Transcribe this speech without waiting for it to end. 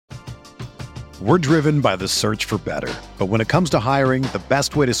We're driven by the search for better. But when it comes to hiring, the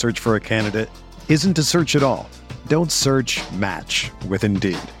best way to search for a candidate isn't to search at all. Don't search, match with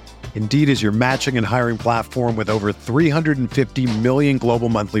Indeed. Indeed is your matching and hiring platform with over 350 million global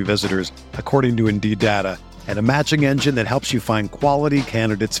monthly visitors, according to Indeed data, and a matching engine that helps you find quality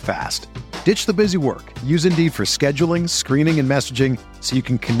candidates fast. Ditch the busy work. Use Indeed for scheduling, screening, and messaging so you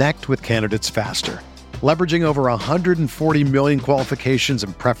can connect with candidates faster. Leveraging over 140 million qualifications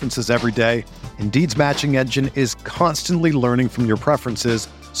and preferences every day, Indeed's matching engine is constantly learning from your preferences,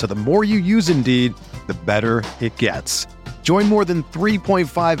 so the more you use Indeed, the better it gets. Join more than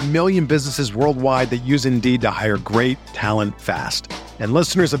 3.5 million businesses worldwide that use Indeed to hire great talent fast. And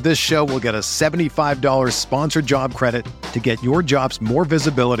listeners of this show will get a $75 sponsored job credit to get your jobs more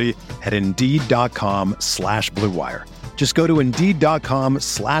visibility at Indeed.com/Blue Wire. Just go to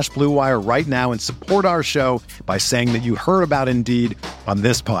Indeed.com/Blue Wire right now and support our show by saying that you heard about Indeed on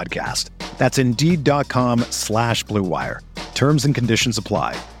this podcast. That's Indeed.com/Blue Wire. Terms and conditions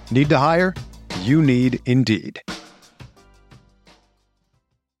apply. Need to hire? You need Indeed.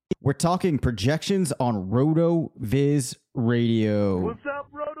 We're talking projections on RotoViz Radio. What's up,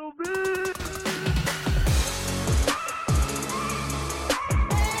 RotoViz?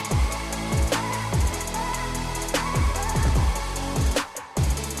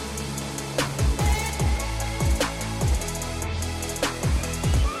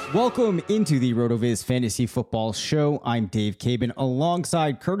 Welcome into the RotoViz Fantasy Football Show. I'm Dave Cabin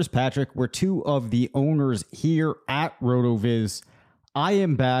alongside Curtis Patrick. We're two of the owners here at RotoViz. I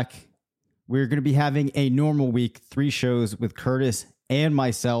am back. We're going to be having a normal week, 3 shows with Curtis and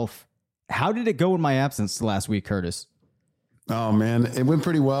myself. How did it go in my absence last week, Curtis? Oh man, it went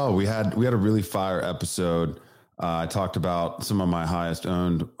pretty well. We had a really fire episode. I talked about some of my highest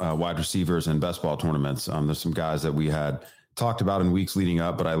owned wide receivers in best ball tournaments. There's some guys that we had talked about in weeks leading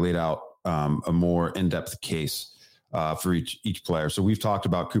up, but I laid out a more in-depth case for each player. So we've talked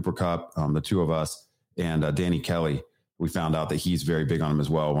about Cooper Kupp, the two of us, and Danny Kelly. We found out that he's very big on him as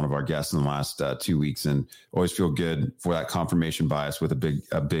well. One of our guests in the last 2 weeks, and always feel good for that confirmation bias with a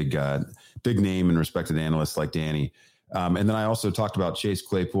big name and respected analyst like Danny. And then I also talked about Chase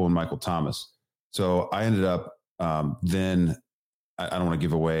Claypool and Michael Thomas. So I ended up then I don't want to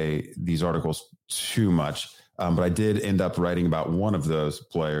give away these articles too much, but I did end up writing about one of those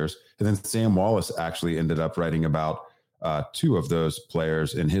players. And then Sam Wallace actually ended up writing about 2 of those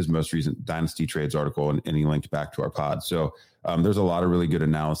players in his most recent Dynasty Trades article, and he linked back to our pod. So there's a lot of really good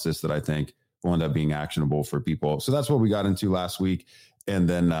analysis that I think will end up being actionable for people. So that's what we got into last week. And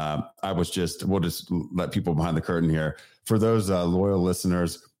then we'll just let people behind the curtain here. For those loyal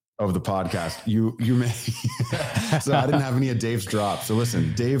listeners of the podcast, you may. So I didn't have any of Dave's drops. So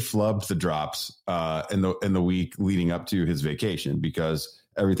listen, Dave flubbed the drops in the week leading up to his vacation because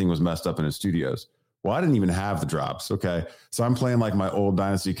everything was messed up in his studios. Well, I didn't even have the drops. Okay. So I'm playing like my old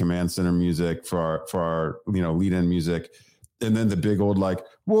Dynasty Command Center music for our lead-in music. And then the big old, like,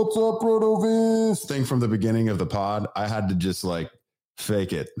 what's up, RotoViz thing from the beginning of the pod. I had to just like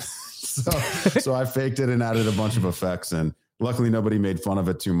fake it. So I faked it and added a bunch of effects. And luckily nobody made fun of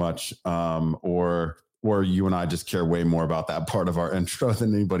it too much. Or you and I just care way more about that part of our intro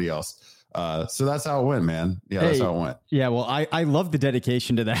than anybody else. So that's how it went, man. Yeah, that's how it went. Yeah, well, I love the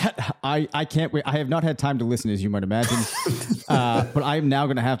dedication to that. I can't wait. I have not had time to listen, as you might imagine, but I'm now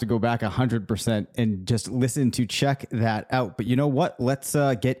going to have to go back 100% and just listen to check that out. But you know what? Let's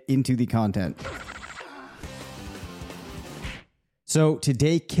get into the content. So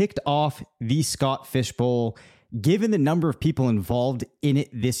today kicked off the Scott Fish Bowl. Given the number of people involved in it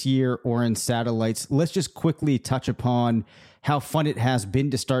this year or in satellites, let's just quickly touch upon how fun it has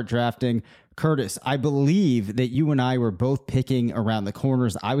been to start drafting. Curtis, I believe that you and I were both picking around the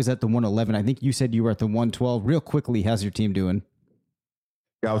corners. I was at the 111. I think you said you were at the 112. Real quickly, how's your team doing?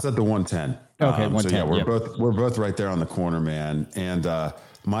 Yeah, I was at the 110. Okay, 110. So yeah, we're both right there on the corner, man. And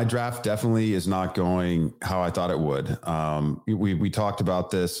my draft definitely is not going how I thought it would. We talked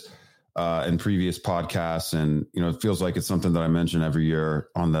about this in previous podcasts, and it feels like it's something that I mention every year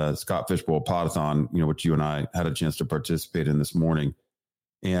on the Scott Fish Bowl Podathon, which you and I had a chance to participate in this morning.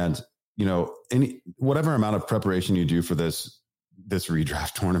 And whatever amount of preparation you do for this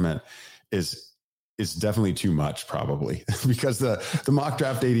redraft tournament is definitely too much, probably, because the mock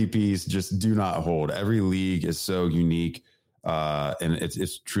draft ADPs just do not hold. Every league is so unique, and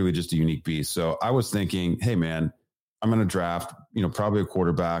it's truly just a unique beast. So I was thinking, hey man, I'm going to draft, probably a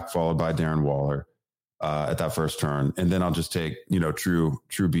quarterback followed by Darren Waller at that first turn. And then I'll just take, true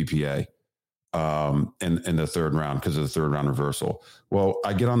BPA in the third round because of the third round reversal. Well,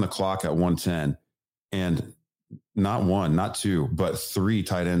 I get on the clock at 110 and not one, not two, but 3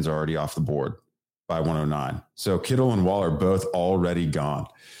 tight ends are already off the board. by 109. So Kittle and Waller both already gone.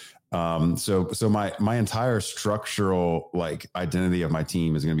 So my entire structural like identity of my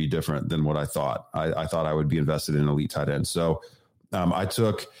team is going to be different than what I thought. I thought I would be invested in elite tight end. So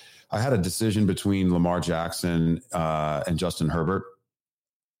I had a decision between Lamar Jackson and Justin Herbert,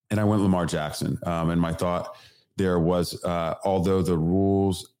 and I went Lamar Jackson. And my thought there was, although the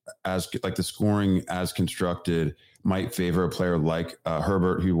rules as like the scoring as constructed might favor a player like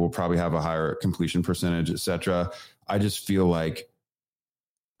Herbert, who will probably have a higher completion percentage, et cetera. I just feel like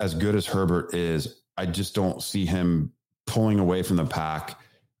as good as Herbert is, I just don't see him pulling away from the pack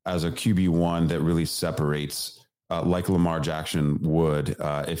as a QB1 that really separates like Lamar Jackson would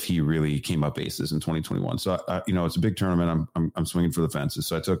if he really came up aces in 2021. So, it's a big tournament. I'm swinging for the fences.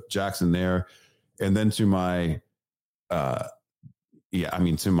 So I took Jackson there. And then to my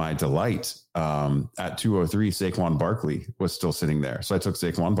delight, at 203, Saquon Barkley was still sitting there. So I took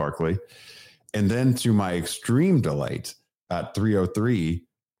Saquon Barkley. And then to my extreme delight at 303,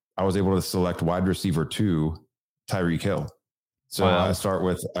 I was able to select wide receiver 2, Tyreek Hill. So wow. I start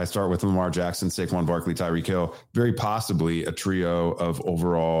with Lamar Jackson, Saquon Barkley, Tyreek Hill, very possibly a trio of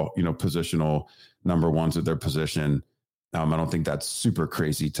overall, positional number ones at their position. I don't think that's super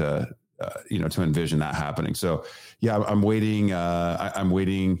crazy to envision that happening. So yeah, I'm waiting. I'm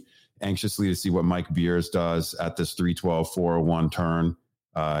waiting anxiously to see what Mike Beers does at this 312-401 turn.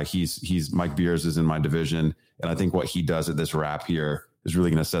 He's Mike Beers is in my division. And I think what he does at this wrap here is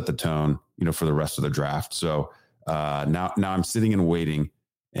really going to set the tone, for the rest of the draft. So now I'm sitting and waiting.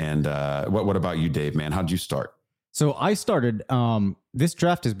 And what about you, Dave, man? How'd you start? So I started, this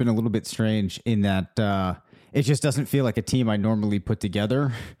draft has been a little bit strange in that it just doesn't feel like a team I normally put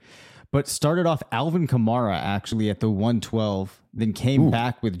together, but started off Alvin Kamara actually at the 112, then came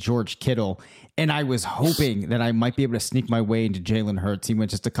back with George Kittle. And I was hoping that I might be able to sneak my way into Jalen Hurts. He went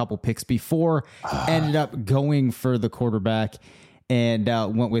just a couple picks before, ended up going for the quarterback, and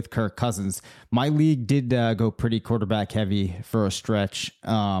went with Kirk Cousins. My league did go pretty quarterback heavy for a stretch,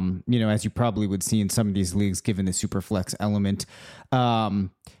 as you probably would see in some of these leagues, given the super flex element.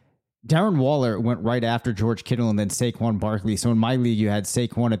 Darren Waller went right after George Kittle and then Saquon Barkley. So in my league, you had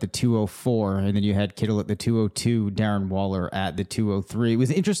Saquon at the 204, and then you had Kittle at the 202, Darren Waller at the 203. It was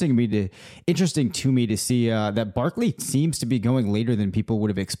interesting to me to see that Barkley seems to be going later than people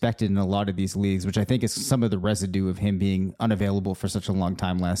would have expected in a lot of these leagues, which I think is some of the residue of him being unavailable for such a long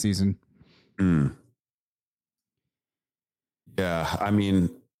time last season. Yeah, I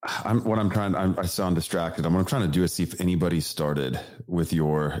mean, I sound distracted. I'm trying to do is see if anybody started with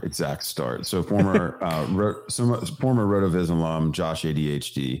your exact start. So former RotoViz alum Josh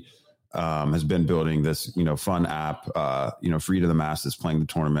ADHD has been building this, fun app, free to the masses, playing the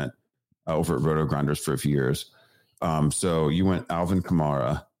tournament over at Roto Grinders for a few years. So you went Alvin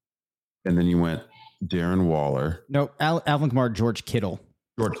Kamara, and then you went Darren Waller. No, Alvin Kamara, George Kittle.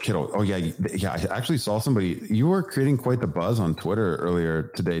 George Kittle. Oh yeah. I actually saw somebody. You were creating quite the buzz on Twitter earlier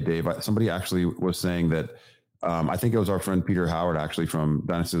today, Dave. Somebody actually was saying that. I think it was our friend Peter Howard, actually from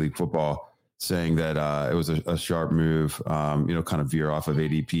Dynasty League Football, saying that it was a sharp move. Kind of veer off of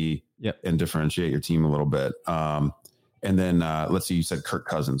ADP, and differentiate your team a little bit. And then let's see. You said Kirk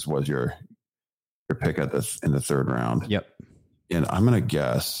Cousins was your pick in the third round. Yep. And I'm gonna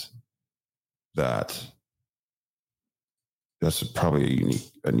guess that. That's probably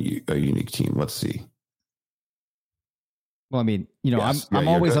a unique team. Let's see. Well, I mean, I'm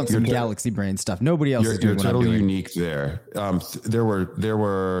always on some galaxy brain stuff. Nobody else is doing what I'm doing. You're totally unique there.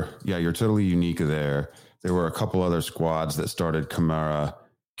 You're totally unique there. There were a couple other squads that started Kamara,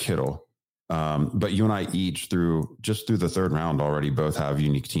 Kittle. But you and I each through the third round already both have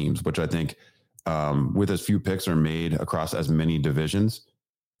unique teams, which I think with as few picks are made across as many divisions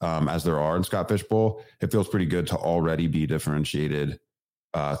as there are in Scott Fish Bowl, it feels pretty good to already be differentiated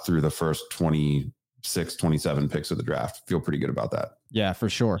through the first 26, 27 picks of the draft. Feel pretty good about that. Yeah, for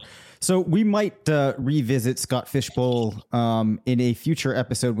sure. So we might revisit Scott Fish Bowl in a future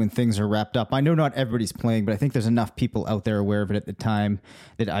episode when things are wrapped up. I know not everybody's playing, but I think there's enough people out there aware of it at the time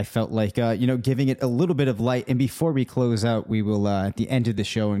that I felt like, giving it a little bit of light. And before we close out, we will, at the end of the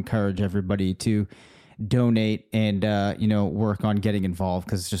show, encourage everybody to donate and, work on getting involved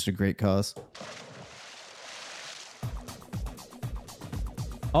because it's just a great cause.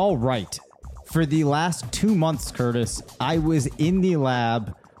 All right. For the last 2 months, Curtis, I was in the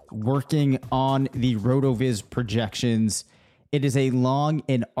lab working on the RotoViz projections. It is a long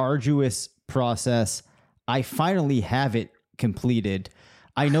and arduous process. I finally have it completed.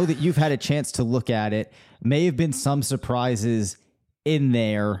 I know that you've had a chance to look at it. May have been some surprises in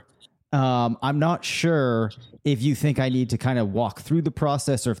there. I'm not sure if you think I need to kind of walk through the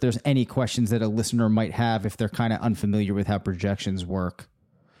process or if there's any questions that a listener might have if they're kind of unfamiliar with how projections work.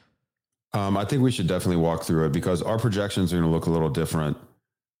 I think we should definitely walk through it because our projections are going to look a little different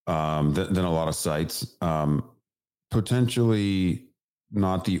than a lot of sites. Potentially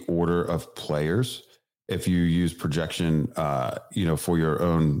not the order of players if you use projection, for your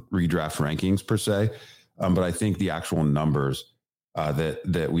own redraft rankings per se. But I think the actual numbers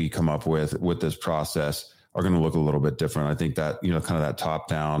that we come up with this process are going to look a little bit different. I think that, kind of that top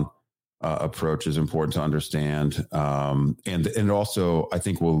down approach is important to understand. And also I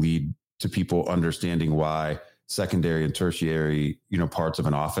think will lead to people understanding why secondary and tertiary, parts of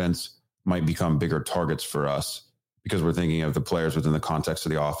an offense might become bigger targets for us because we're thinking of the players within the context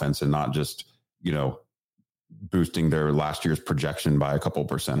of the offense and not just, boosting their last year's projection by a couple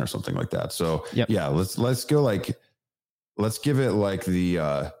percent or something like that. So yeah, let's go let's give it like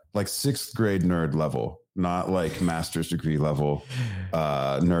the sixth grade nerd level, not like master's degree level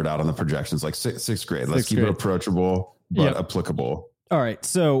nerd out on the projections, like sixth grade. Let's keep it approachable, but applicable. All right.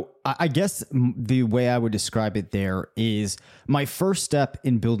 So I guess the way I would describe it there is my first step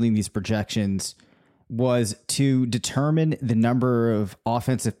in building these projections was to determine the number of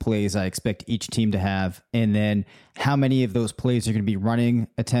offensive plays I expect each team to have, and then how many of those plays are going to be running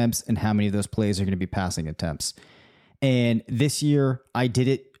attempts and how many of those plays are going to be passing attempts. And this year I did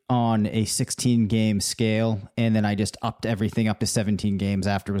it on a 16 game scale, and then I just upped everything up to 17 games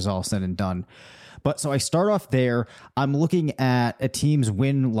after it was all said and done. But so I start off there. I'm looking at a team's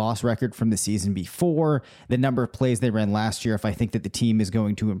win-loss record from the season before, the number of plays they ran last year. If I think that the team is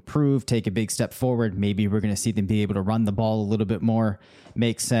going to improve, take a big step forward, maybe we're going to see them be able to run the ball a little bit more.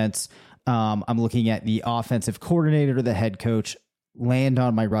 Makes sense. I'm looking at the offensive coordinator or the head coach, land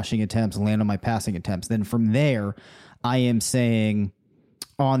on my rushing attempts, land on my passing attempts. Then from there, I am saying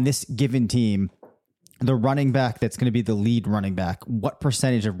on this given team, the running back that's going to be the lead running back, what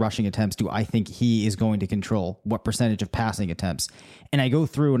percentage of rushing attempts do I think he is going to control? What percentage of passing attempts? And I go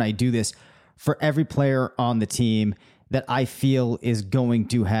through and I do this for every player on the team that I feel is going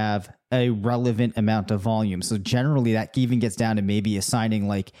to have a relevant amount of volume. So generally that even gets down to maybe assigning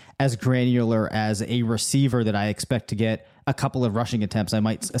like as granular as a receiver that I expect to get a couple of rushing attempts. I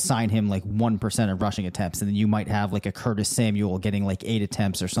might assign him like 1% of rushing attempts. And then you might have like a Curtis Samuel getting like 8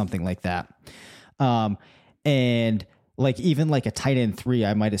 attempts or something like that. And like even like a tight end 3,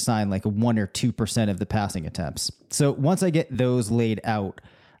 I might assign like 1 or 2% of the passing attempts. So once I get those laid out,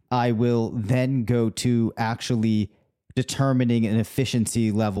 I will then go to actually determining an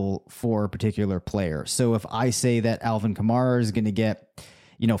efficiency level for a particular player. So if I say that Alvin Kamara is going to get,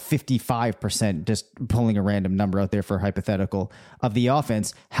 55%, just pulling a random number out there for hypothetical of the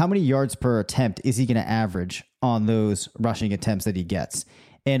offense, how many yards per attempt is he going to average on those rushing attempts that he gets?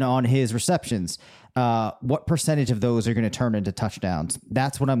 And on his receptions, what percentage of those are going to turn into touchdowns?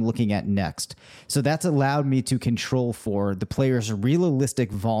 That's what I'm looking at next. So that's allowed me to control for the player's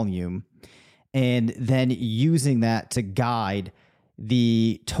realistic volume and then using that to guide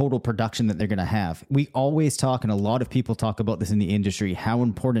the total production that they're going to have. We always talk, and a lot of people talk about this in the industry, how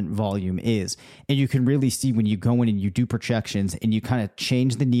important volume is. And you can really see when you go in and you do projections and you kind of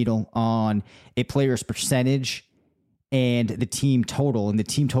change the needle on a player's percentage and the team total, and the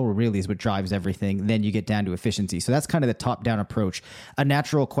team total really is what drives everything. Then you get down to efficiency. So that's kind of the top-down approach. A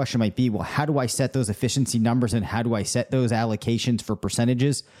natural question might be, well, how do I set those efficiency numbers and how do I set those allocations for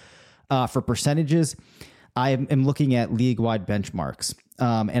percentages? For percentages, I am looking at league-wide benchmarks,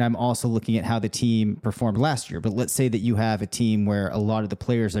 and I'm also looking at how the team performed last year. But let's say that you have a team where a lot of the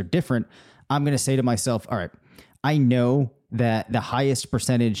players are different. I'm going to say to myself, all right, I know that the highest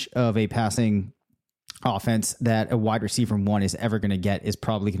percentage of a passing offense that a wide receiver 1 is ever going to get is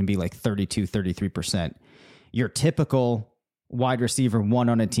probably going to be like 32, 33%. Your typical wide receiver 1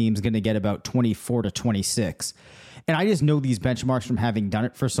 on a team is going to get about 24 to 26. And I just know these benchmarks from having done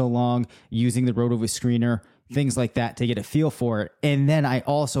it for so long, using the RotoViz screener, things like that to get a feel for it. And then I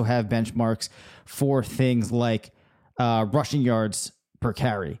also have benchmarks for things like rushing yards per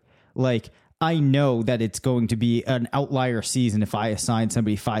carry. Like I know that it's going to be an outlier season if I assign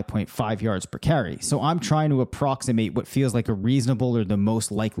somebody 5.5 yards per carry. So I'm trying to approximate what feels like a reasonable or the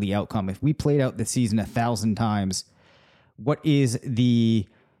most likely outcome. If we played out the season 1,000 times, what is the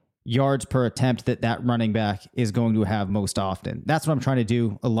yards per attempt that running back is going to have most often? That's what I'm trying to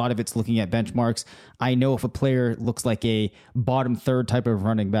do. A lot of it's looking at benchmarks. I know if a player looks like a bottom third type of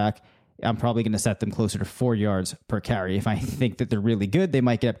running back, I'm probably going to set them closer to 4 yards per carry. If I think that they're really good, they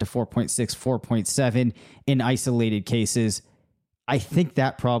might get up to 4.6, 4.7 in isolated cases. I think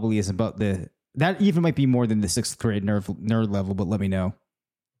that probably is about that even might be more than the 6th grade nerd level, but let me know.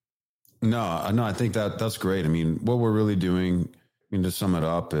 No, I think that's great. I mean, what we're really doing, to sum it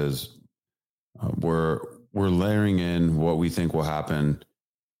up, is we're layering in what we think will happen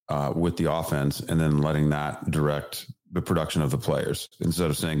with the offense, and then letting that direct the production of the players, instead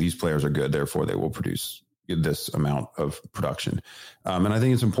of saying these players are good, therefore they will produce this amount of production. And I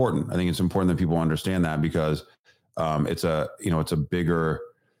think it's important. I think it's important that people understand that, because it's a bigger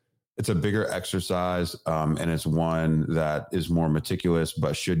exercise, and it's one that is more meticulous,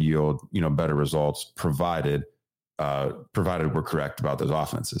 but should yield, better results, provided we're correct about those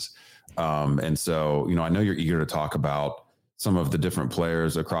offenses. And so, I know you're eager to talk about some of the different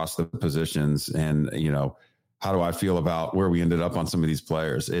players across the positions, and, how do I feel about where we ended up on some of these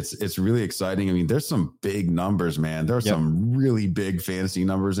players? It's really exciting. I mean, there's some big numbers, man. There are some really big fantasy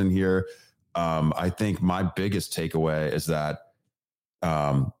numbers in here. I think my biggest takeaway is that,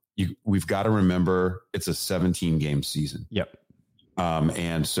 we've got to remember it's a 17 game season. Yep.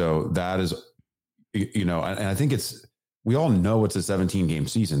 And so that is, and I think we all know it's a 17 game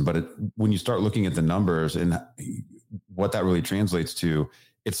season, but when you start looking at the numbers and what that really translates to,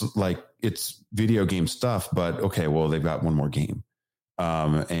 it's like, it's video game stuff, but okay, well, they've got one more game.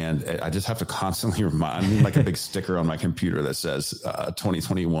 And I just have to constantly remind, like a big sticker on my computer that says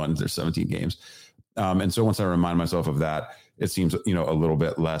 2021, there's 17 games. And so once I remind myself of that, it seems, a little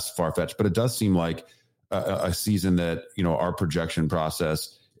bit less far-fetched, but it does seem like a season that, our projection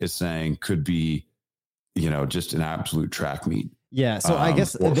process is saying could be, just an absolute track meet. Yeah. So I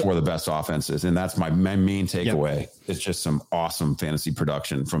guess for the best offenses. And that's my main takeaway. It's just some awesome fantasy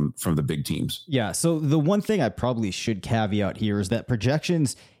production from the big teams. Yeah. So the one thing I probably should caveat here is that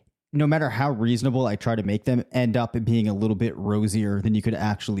projections, no matter how reasonable I try to make them, end up being a little bit rosier than you could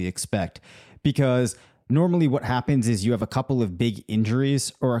actually expect, because normally what happens is you have a couple of big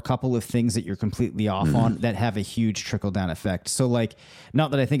injuries or a couple of things that you're completely off on that have a huge trickle down effect. So like,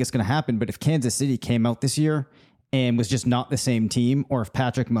 not that I think it's going to happen, but if Kansas City came out this year and was just not the same team, or if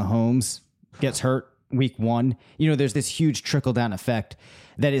Patrick Mahomes gets hurt week one, there's this huge trickle down effect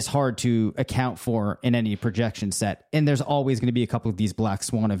that is hard to account for in any projection set. And there's always going to be a couple of these black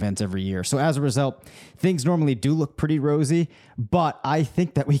swan events every year. So as a result, things normally do look pretty rosy, but I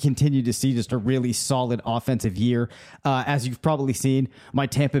think that we continue to see just a really solid offensive year. As you've probably seen, my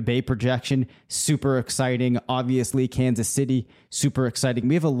Tampa Bay projection, super exciting. Obviously, Kansas City, super exciting.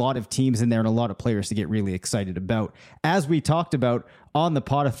 We have a lot of teams in there and a lot of players to get really excited about. As we talked about on the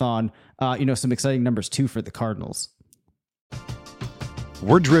Podathon, some exciting numbers too for the Cardinals.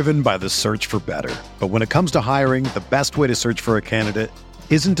 We're driven by the search for better. But when it comes to hiring, the best way to search for a candidate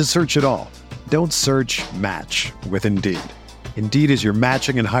isn't to search at all. Don't search, match with Indeed. Indeed is your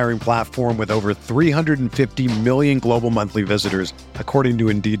matching and hiring platform with over 350 million global monthly visitors, according to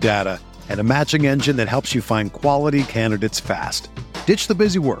Indeed data, and a matching engine that helps you find quality candidates fast. Ditch the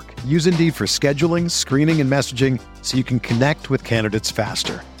busy work. Use Indeed for scheduling, screening, and messaging so you can connect with candidates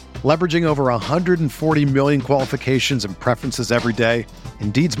faster. Leveraging over 140 million qualifications and preferences every day,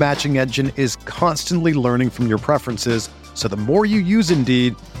 Indeed's matching engine is constantly learning from your preferences, so the more you use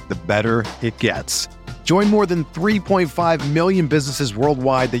Indeed, the better it gets. Join more than 3.5 million businesses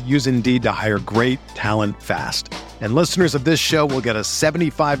worldwide that use Indeed to hire great talent fast. And listeners of this show will get a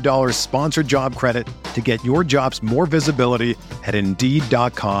 $75 sponsored job credit to get your jobs more visibility at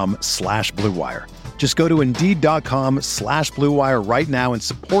Indeed.com/Blue Wire. Just go to Indeed.com/Blue Wire right now and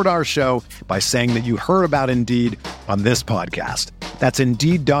support our show by saying that you heard about Indeed on this podcast. That's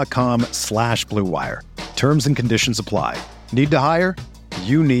Indeed.com/Blue Wire. Terms and conditions apply. Need to hire?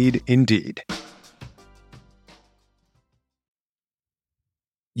 You need Indeed.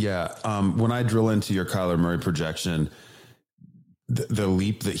 Yeah. When I drill into your Kyler Murray projection, the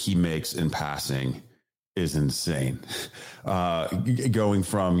leap that he makes in passing is insane. Going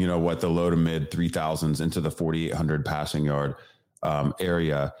from, the low to mid 3,000s into the 4,800 passing yard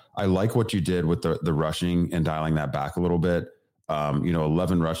area. I like what you did with the rushing and dialing that back a little bit.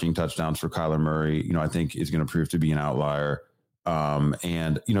 11 rushing touchdowns for Kyler Murray, I think is going to prove to be an outlier.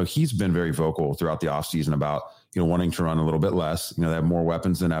 And he's been very vocal throughout the offseason about, wanting to run a little bit less. They have more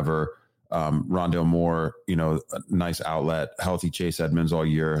weapons than ever. Rondale Moore, a nice outlet, healthy Chase Edmonds all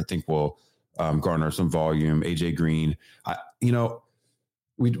year, I think will garner some volume. AJ Green,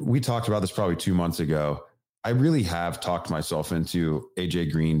 we talked about this probably 2 months ago. I really have talked myself into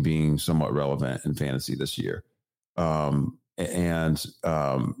AJ Green being somewhat relevant in fantasy this year. I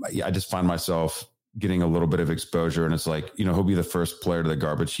just find myself getting a little bit of exposure, and it's like, he'll be the first player to the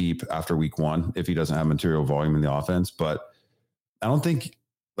garbage heap after week one if he doesn't have material volume in the offense. But I don't think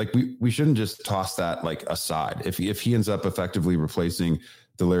we shouldn't just toss that aside. If he ends up effectively replacing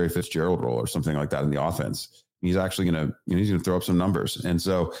the Larry Fitzgerald role or something like that in the offense, He's actually going to throw up some numbers. And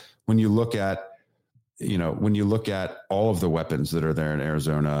so when you look at all of the weapons that are there in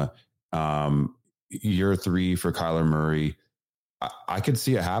Arizona, year 3 for Kyler Murray, I could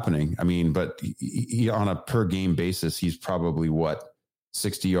see it happening. I mean, but he on a per game basis, he's probably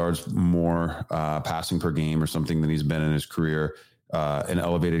 60 yards more passing per game or something than he's been in his career, an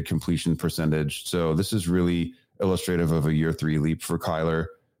elevated completion percentage. So this is really illustrative of a year 3 leap for Kyler.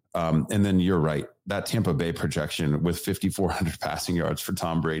 And then you're right, that Tampa Bay projection with 5,400 passing yards for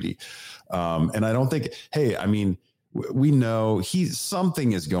Tom Brady. And I don't think, we know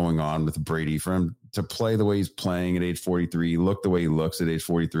something is going on with Brady for him to play the way he's playing at age 43, look the way he looks at age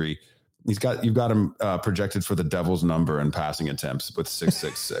 43. You've got him projected for the devil's number in passing attempts with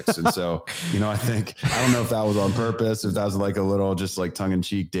 666. And so, I don't know if that was on purpose, if that was like a little just like tongue in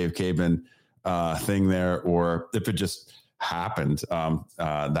cheek Dave Caban thing there, or if it just happened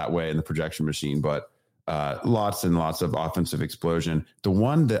that way in the projection machine. But lots and lots of offensive explosion. The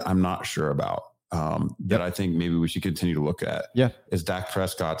one that I'm not sure about that I think maybe we should continue to look at is Dak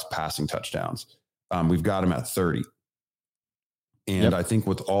Prescott's passing touchdowns. We've got him at 30. And I think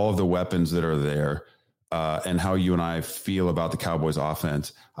with all of the weapons that are there and how you and I feel about the Cowboys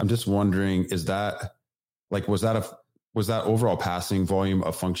offense, I'm just wondering, was that overall passing volume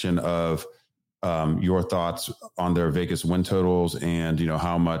a function of your thoughts on their Vegas win totals and,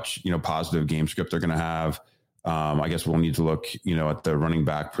 how much, positive game script they're going to have? I guess we'll need to look, at the running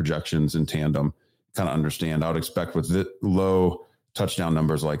back projections in tandem, kind of understand. I would expect with the low touchdown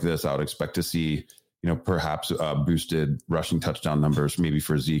numbers like this, I would expect to see, perhaps boosted rushing touchdown numbers, maybe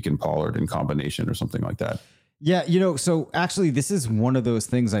for Zeke and Pollard in combination or something like that. Yeah. So actually this is one of those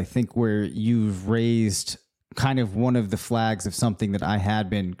things I think where you've raised kind of one of the flags of something that I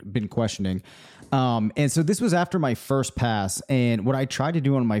had been questioning. And so this was after my first pass. And what I tried to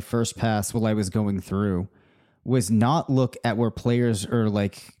do on my first pass while I was going through was not look at where players or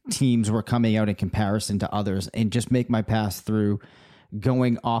like teams were coming out in comparison to others and just make my pass through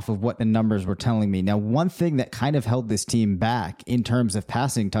going off of what the numbers were telling me. Now, one thing that kind of held this team back in terms of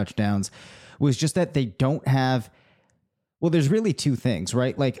passing touchdowns was just that they don't have, well, there's really two things,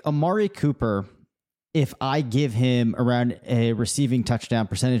 right? Like Amari Cooper, if I give him around a receiving touchdown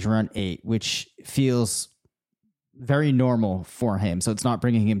percentage around 8, which feels very normal for him. So it's not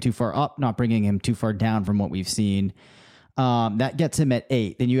bringing him too far up, not bringing him too far down from what we've seen. That gets him at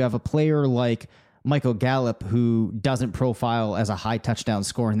 8. Then you have a player like Michael Gallup, who doesn't profile as a high touchdown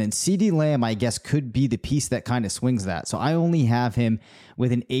scorer. And then CeeDee Lamb, I guess, could be the piece that kind of swings that. So I only have him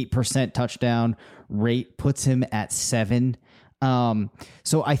with an 8% touchdown rate, puts him at 7.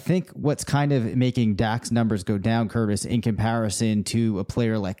 So I think what's kind of making Dak's numbers go down, Curtis, in comparison to a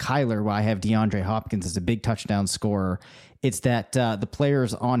player like Kyler, where I have DeAndre Hopkins as a big touchdown scorer, it's that the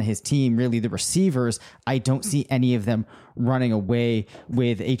players on his team, really the receivers, I don't see any of them running away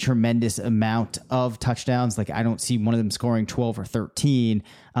with a tremendous amount of touchdowns. Like I don't see one of them scoring 12 or 13.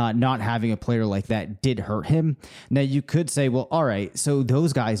 Not having a player like that did hurt him. Now you could say, well, all right, so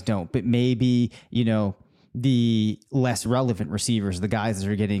those guys don't, but maybe, the less relevant receivers, the guys that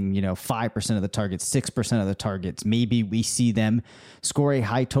are getting, 5% of the targets, 6% of the targets, maybe we see them score a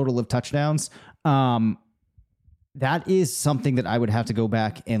high total of touchdowns. That is something that I would have to go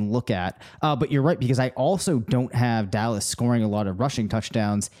back and look at. But you're right, because I also don't have Dallas scoring a lot of rushing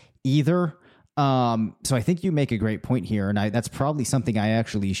touchdowns either. So I think you make a great point here. And that's probably something I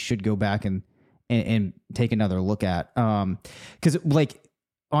actually should go back and take another look at. Because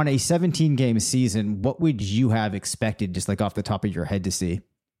on a 17 game season, what would you have expected just like off the top of your head to see?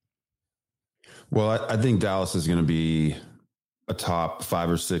 Well, I think Dallas is going to be a top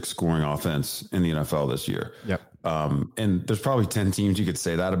 5 or 6 scoring offense in the NFL this year. Yep. And there's probably 10 teams you could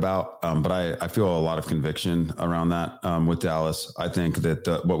say that about. But I feel a lot of conviction around that with Dallas. I think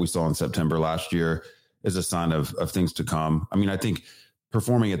that what we saw in September last year is a sign of things to come. I mean, I think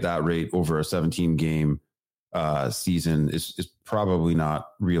performing at that rate over a 17 game season is probably not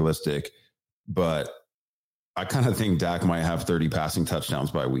realistic, but I kind of think Dak might have 30 passing touchdowns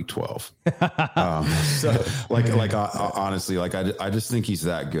by week 12. Honestly, I just think he's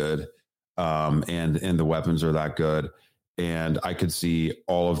that good. And the weapons are that good. And I could see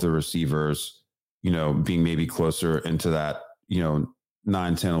all of the receivers, being maybe closer into that, 9,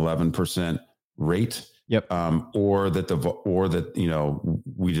 10, 11% rate. Yep. Or that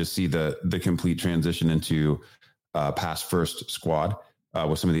we just see the complete transition into pass first squad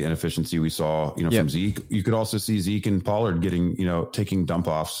with some of the inefficiency we saw, from Zeke. You could also see Zeke and Pollard getting, taking dump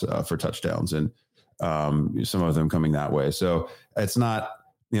offs for touchdowns, and some of them coming that way. So it's not,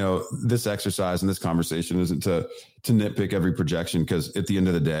 this exercise and this conversation isn't to nitpick every projection, because at the end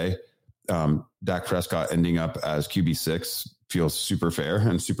of the day, Dak Prescott ending up as QB6 feels super fair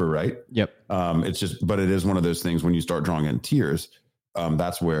and super right. Yep. But it is one of those things when you start drawing in tiers,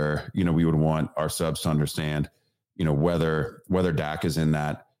 that's where, we would want our subs to understand, whether Dak is in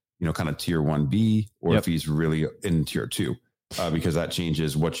that, kind of tier 1B or if he's really in tier 2, because that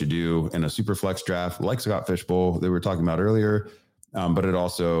changes what you do in a super flex draft, like Scott Fishbowl that we were talking about earlier. But it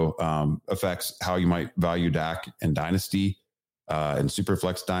also affects how you might value Dak in Dynasty, in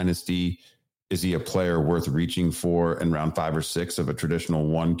Superflex Dynasty. Is he a player worth reaching for in round 5 or 6 of a traditional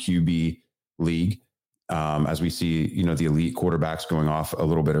 1 QB league? As we see, the elite quarterbacks going off a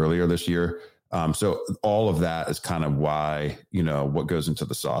little bit earlier this year. So all of that is kind of why, what goes into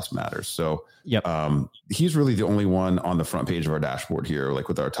the sauce matters. So he's really the only one on the front page of our dashboard here, like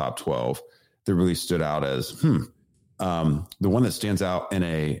with our top 12, that really stood out as, the one that stands out in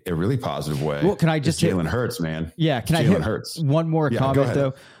a really positive way. Well, can I just Jalen Hurts, man? Yeah. Can I hit one more comment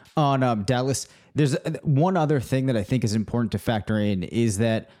though on Dallas? There's one other thing that I think is important to factor in is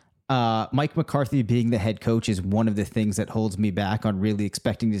that Mike McCarthy being the head coach is one of the things that holds me back on really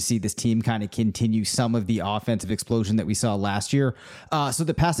expecting to see this team kind of continue some of the offensive explosion that we saw last year. So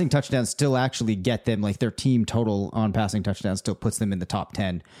the passing touchdowns still actually get them, like their team total on passing touchdowns still puts them in the top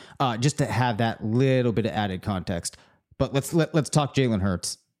 10, just to have that little bit of added context. But let's talk Jalen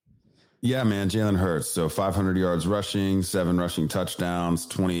Hurts. Yeah, man, Jalen Hurts. So 500 yards rushing, 7 rushing touchdowns,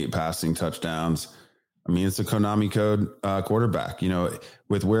 28 passing touchdowns. I mean, it's a Konami code quarterback.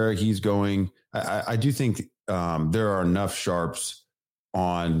 With where he's going, I do think there are enough sharps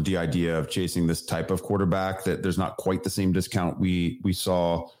on the idea of chasing this type of quarterback that there's not quite the same discount we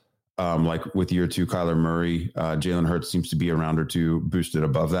saw like with year 2 Kyler Murray. Jalen Hurts seems to be a round or 2 boosted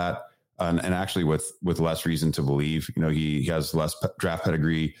above that. And actually with less reason to believe, he has less draft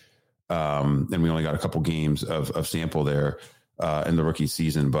pedigree, and we only got a couple games of sample there in the rookie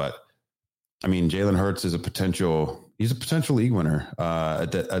season. But I mean, Jalen Hurts is he's a potential league winner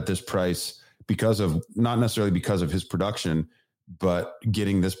at this price not necessarily because of his production, but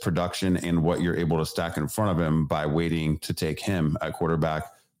getting this production and what you're able to stack in front of him by waiting to take him at quarterback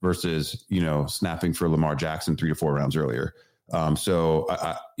versus, snapping for Lamar Jackson 3 to 4 rounds earlier. So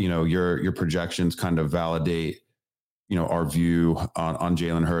your projections kind of validate, our view on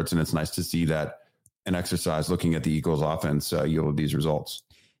Jalen Hurts. And it's nice to see that an exercise looking at the Eagles offense yielded these results.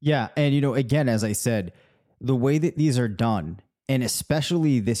 Yeah. And, again, as I said, the way that these are done, and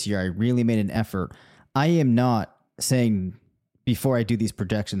especially this year, I really made an effort. I am not saying before I do these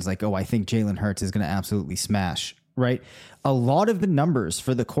projections, like, I think Jalen Hurts is going to absolutely smash, right? A lot of the numbers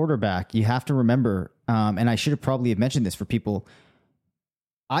for the quarterback, you have to remember, and I should have probably mentioned this for people.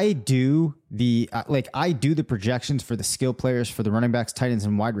 I do the projections for the skill players, for the running backs, tight ends,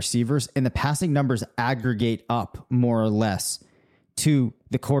 and wide receivers, and the passing numbers aggregate up more or less to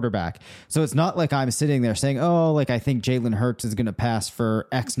the quarterback. So it's not like I'm sitting there saying, I think Jalen Hurts is going to pass for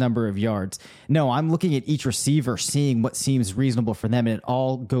X number of yards. No, I'm looking at each receiver, seeing what seems reasonable for them, and it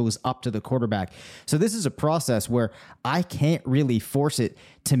all goes up to the quarterback. So this is a process where I can't really force it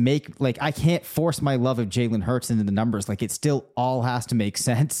to make, I can't force my love of Jalen Hurts into the numbers. It still all has to make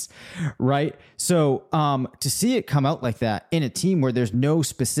sense, right? So to see it come out like that in a team where there's no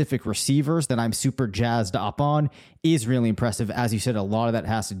specific receivers that I'm super jazzed up on is really impressive. As you said, a lot of that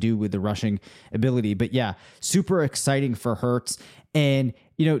has to do with the rushing ability. But yeah, super exciting for Hurts. And,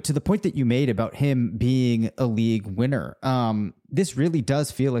 to the point that you made about him being a league winner, this really does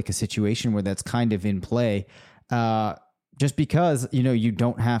feel like a situation where that's kind of in play. Just because, you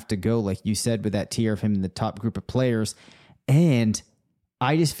don't have to go, like you said, with that tier of him in the top group of players. And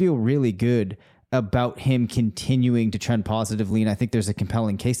I just feel really good about him continuing to trend positively. And I think there's a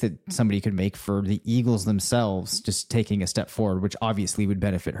compelling case that somebody could make for the Eagles themselves, just taking a step forward, which obviously would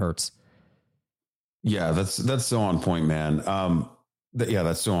benefit Hurts. Yeah, that's so on point, man.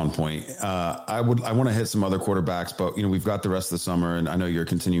 That's so on point. I want to hit some other quarterbacks, but we've got the rest of the summer, and I know you're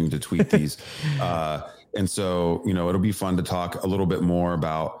continuing to tweet these. And so, it'll be fun to talk a little bit more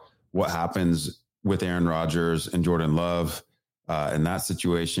about what happens with Aaron Rodgers and Jordan Love in that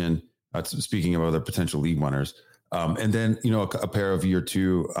situation. Speaking of other potential league winners. And then, a pair of year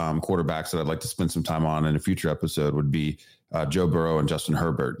 2 quarterbacks that I'd like to spend some time on in a future episode would be Joe Burrow and Justin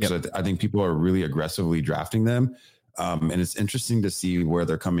Herbert. Yep. So I think people are really aggressively drafting them. And it's interesting to see where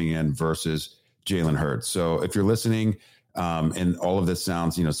they're coming in versus Jalen Hurts. So if you're listening and all of this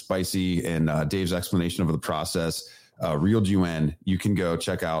sounds, spicy, and Dave's explanation of the process reeled you in, you can go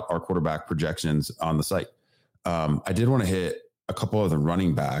check out our quarterback projections on the site. I did want to hit a couple of the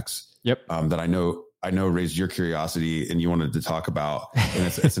running backs. Yep. That I know raised your curiosity and you wanted to talk about. And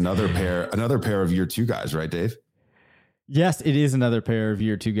it's another pair of year 2 guys, right, Dave? Yes, it is another pair of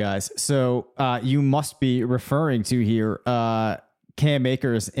year two guys. So you must be referring to here Cam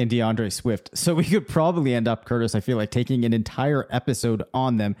Akers and DeAndre Swift. So we could probably end up, Curtis, I feel like taking an entire episode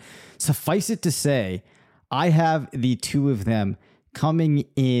on them. Suffice it to say, I have the two of them coming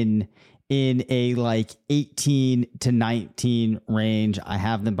in a like 18 to 19 range. I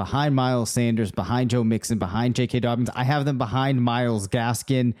have them behind Miles Sanders, behind Joe Mixon, behind J.K. Dobbins. I have them behind Myles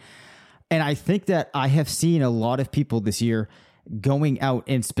Gaskin. And I think that I have seen a lot of people this year going out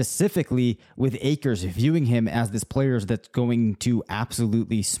and specifically with Akers viewing him as this player that's going to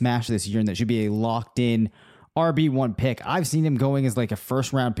absolutely smash this year and that should be a locked in RB1 pick. I've seen him going as like a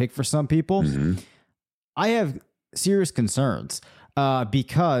first round pick for some people. Mm-hmm. I have serious concerns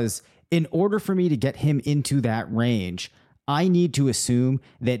because in order for me to get him into that range, I need to assume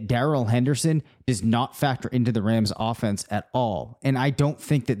that Darrell Henderson does not factor into the Rams offense at all. And I don't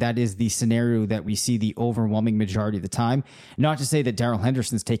think that that is the scenario that we see the overwhelming majority of the time. Not to say that Darrell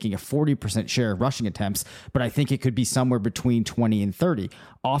Henderson's taking a 40% share of rushing attempts, but I think it could be somewhere between 20 and 30.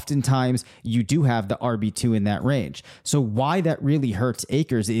 Oftentimes you do have the RB2 in that range. So why that really hurts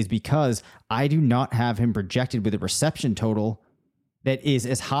Akers is because I do not have him projected with a reception total that is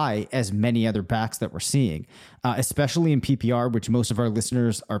as high as many other backs that we're seeing, especially in PPR, which most of our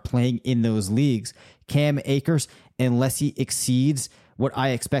listeners are playing in those leagues. Cam Akers, unless he exceeds what I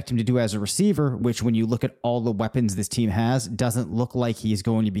expect him to do as a receiver, which when you look at all the weapons this team has, doesn't look like he's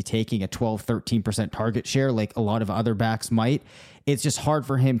going to be taking a 12, 13% target share like a lot of other backs might. It's just hard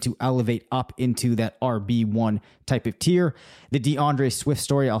for him to elevate up into that RB1 type of tier. The DeAndre Swift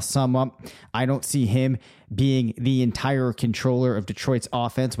story, I'll sum up. I don't see him being the entire controller of Detroit's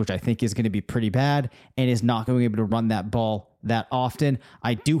offense, which I think is going to be pretty bad and is not going to be able to run that ball that often.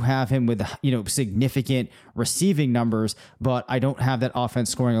 I do have him with, significant receiving numbers, but I don't have that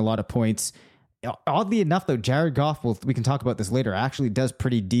offense scoring a lot of points. Oddly enough, though, Jared Goff, we can talk about this later, actually does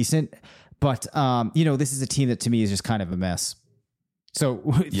pretty decent. But, this is a team that to me is just kind of a mess. So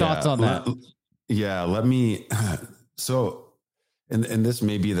thoughts on that? Let me, and this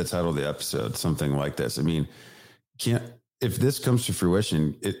may be the title of the episode, something like this. I mean, if this comes to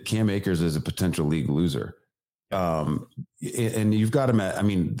fruition, Cam Akers is a potential league loser. And you've got him at,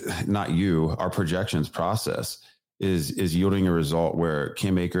 not you, our projections process is yielding a result where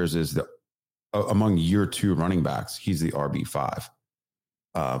Cam Akers is among year two running backs. He's the RB5,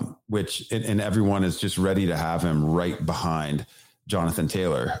 which everyone is just ready to have him right behind Jonathan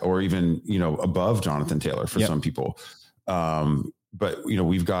Taylor or even, above Jonathan Taylor for some people. But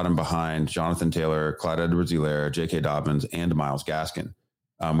we've got him behind Jonathan Taylor, Clyde Edwards-Helaire, J.K. Dobbins, and Myles Gaskin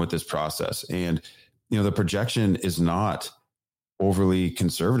with this process. And, the projection is not overly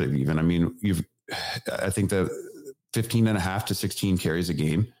conservative even. I think that 15.5 to 16 carries a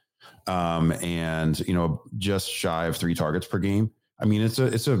game and, just shy of 3 targets per game.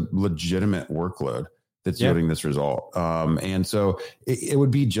 It's a legitimate workload that's yielding this result. And so it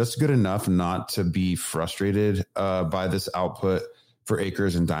would be just good enough not to be frustrated by this output for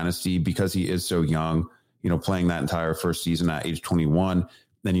Akers in Dynasty because he is so young, playing that entire first season at age 21.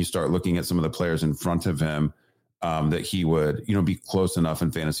 Then you start looking at some of the players in front of him that he would, be close enough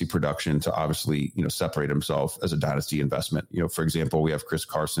in fantasy production to obviously, separate himself as a Dynasty investment. For example, we have Chris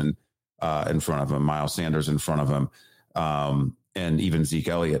Carson in front of him, Miles Sanders in front of him, and even Zeke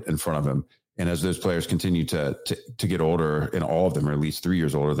Elliott in front of him. And as those players continue to get older, and all of them are at least 3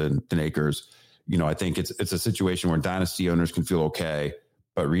 years older than Akers, I think it's a situation where Dynasty owners can feel okay,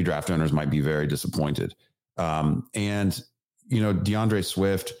 but redraft owners might be very disappointed. And DeAndre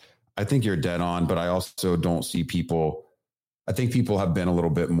Swift, I think you're dead on, but I also don't see people. I think people have been a little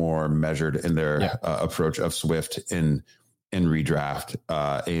bit more measured in their approach of Swift in redraft,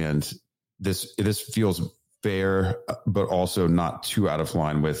 and this feels fair, but also not too out of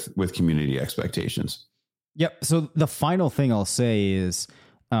line with community expectations. Yep. So the final thing I'll say is,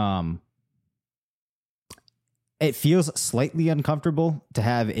 it feels slightly uncomfortable to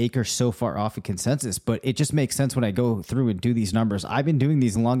have Akers so far off of consensus, but it just makes sense when I go through and do these numbers. I've been doing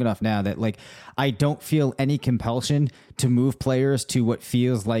these long enough now that I don't feel any compulsion to move players to what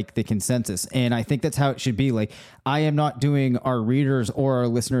feels like the consensus. And I think that's how it should be. I am not doing our readers or our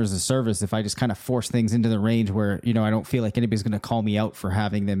listeners a service if I just kind of force things into the range where, I don't feel like anybody's going to call me out for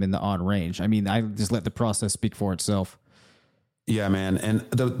having them in the odd range. I just let the process speak for itself. Yeah, man. And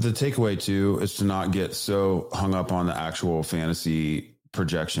the takeaway too is to not get so hung up on the actual fantasy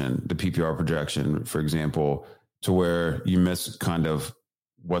projection, the PPR projection, for example, to where you miss kind of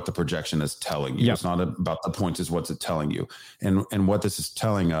what the projection is telling you. Yep. It's not about the points, is what's it telling you. And what this is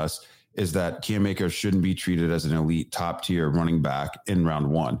telling us is that Cam Akers shouldn't be treated as an elite top tier running back in round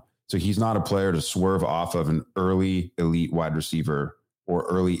one. So he's not a player to swerve off of an early elite wide receiver or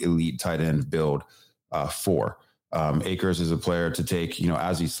early elite tight end build for. Akers is a player to take,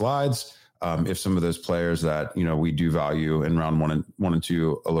 as he slides. If some of those players that, we do value in round one and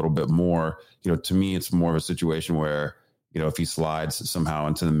two a little bit more, to me, it's more of a situation where, if he slides somehow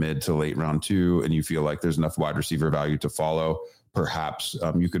into the mid to late round two and you feel like there's enough wide receiver value to follow, perhaps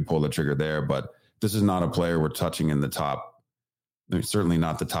you could pull the trigger there. But this is not a player we're touching in the top, certainly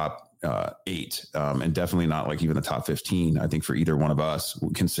not the top 8, and definitely not like even the top 15, I think, for either one of us,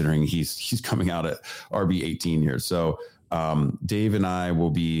 considering he's coming out at RB 18 here. So Dave and I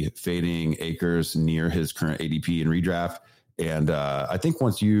will be fading Akers near his current ADP in redraft. And I think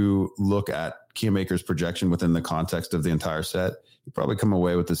once you look at Cam Akers' projection within the context of the entire set, you probably come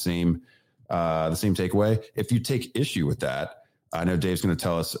away with the same takeaway. If you take issue with that, I know Dave's going to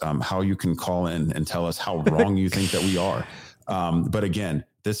tell us how you can call in and tell us how wrong you think that we are. But again,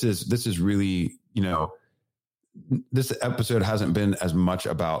 this is really, this episode hasn't been as much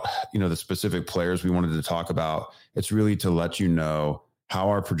about, the specific players we wanted to talk about. It's really to let you know how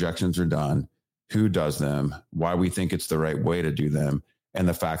our projections are done, who does them, why we think it's the right way to do them, and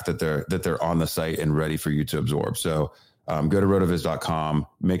the fact that they're on the site and ready for you to absorb. So go to rotoviz.com,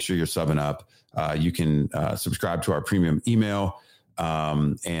 make sure you're subbing up. You can subscribe to our premium email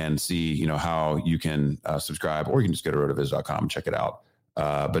and see, how you can subscribe, or you can just go to rotoviz.com and check it out.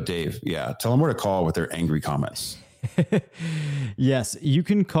 But Dave, tell them where to call with their angry comments. Yes, you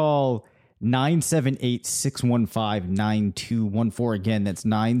can call 978-615-9214. Again, that's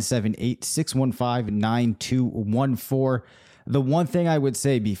 978-615-9214. The one thing I would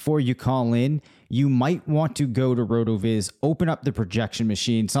say before you call in, you might want to go to RotoViz, open up the projection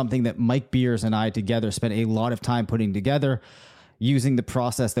machine, something that Mike Beers and I together spent a lot of time putting together, using the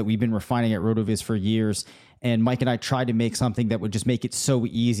process that we've been refining at RotoViz for years. And Mike and I tried to make something that would just make it so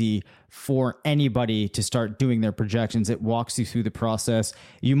easy for anybody to start doing their projections. It walks you through the process.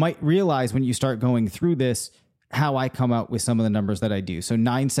 You might realize when you start going through this, how I come out with some of the numbers that I do. So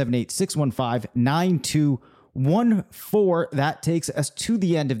 978-615-9214. That takes us to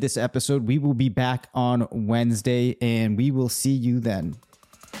the end of this episode. We will be back on Wednesday, and we will see you then.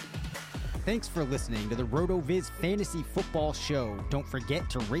 Thanks for listening to the RotoViz Fantasy Football Show. Don't forget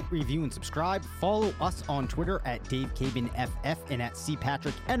to rate, review, and subscribe. Follow us on Twitter at DaveCabanFF and at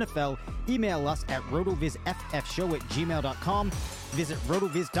CPatrickNFL. Email us at rotovizffshow@gmail.com. Visit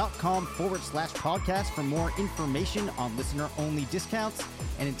rotoviz.com/podcast for more information on listener-only discounts.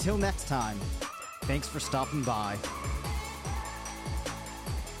 And until next time, thanks for stopping by.